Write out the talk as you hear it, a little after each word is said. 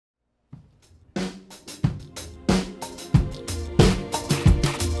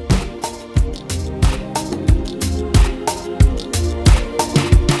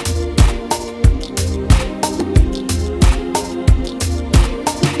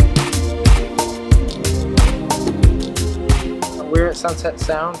Sunset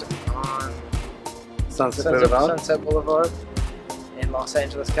Sound on Sunset Boulevard in Los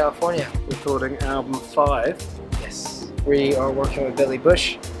Angeles, California. Recording album 5. Yes. We are working with Billy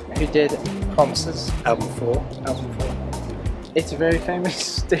Bush, who did Promises. Album 4. Album 4. It's a very famous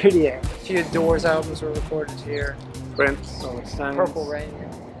studio. A few Doors albums were recorded here. Prince, Rolling Stones. Purple Rain.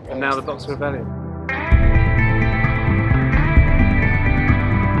 And now the Box of Rebellion.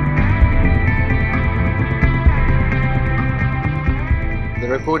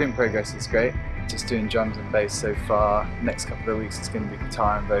 The recording progress is great. Just doing drums and bass so far. Next couple of weeks it's going to be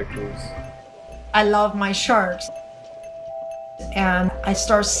guitar and vocals. I love my sharks. And I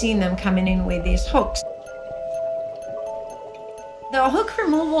start seeing them coming in with these hooks. The hook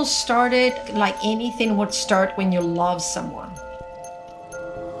removal started like anything would start when you love someone.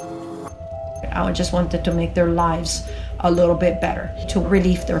 I just wanted to make their lives a little bit better, to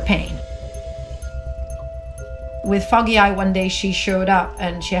relieve their pain. With Foggy Eye one day she showed up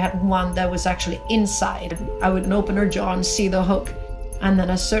and she had one that was actually inside. I would open her jaw and see the hook. And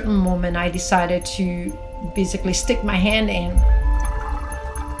then at a certain moment I decided to basically stick my hand in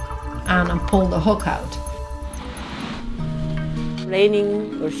and pull the hook out.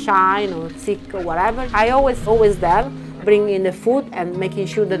 Raining or shine or sick or whatever, I always there, bringing in the food and making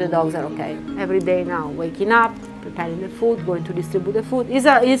sure that the dogs are okay. Every day now, waking up, preparing the food, going to distribute the food. It's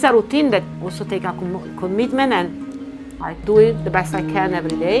a routine that also takes a commitment, and I do it the best I can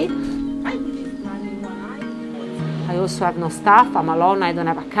every day. I also have no staff, I'm alone, I don't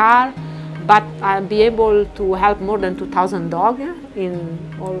have a car, but I'll be able to help more than 2,000 dogs in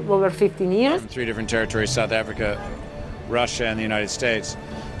over 15 years. 3 different territories, South Africa, Russia and the United States.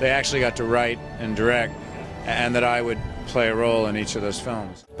 They actually got to write and direct, and that I would play a role in each of those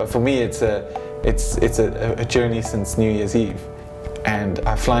films. But for me it's a journey since New Year's Eve. And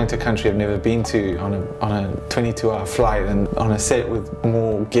I fly into a country I've never been to on a 22-hour flight and on a set with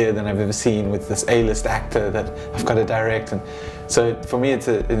more gear than I've ever seen, with this A-list actor that I've got to direct. And so for me it's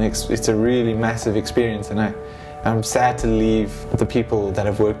a really massive experience, and I'm sad to leave the people that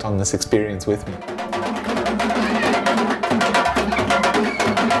have worked on this experience with me.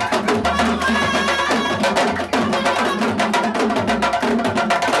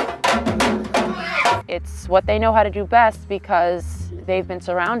 It's what they know how to do best because they've been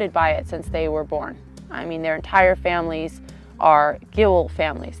surrounded by it since they were born. I mean, their entire families are Gill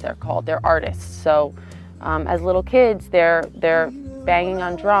families, they're called. They're artists. So as little kids, they're banging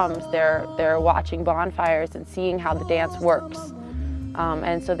on drums, they're watching bonfires and seeing how the dance works.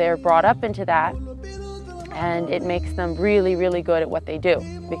 And so they're brought up into that, and it makes them really, really good at what they do.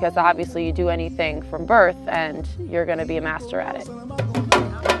 Because obviously you do anything from birth and you're going to be a master at it.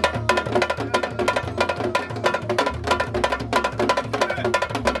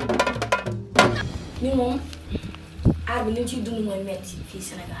 ñun moom aar bi li ñu ciy dund mooy métti fii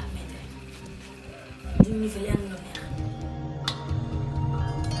Sénégal métti rek duñu fi lenn lu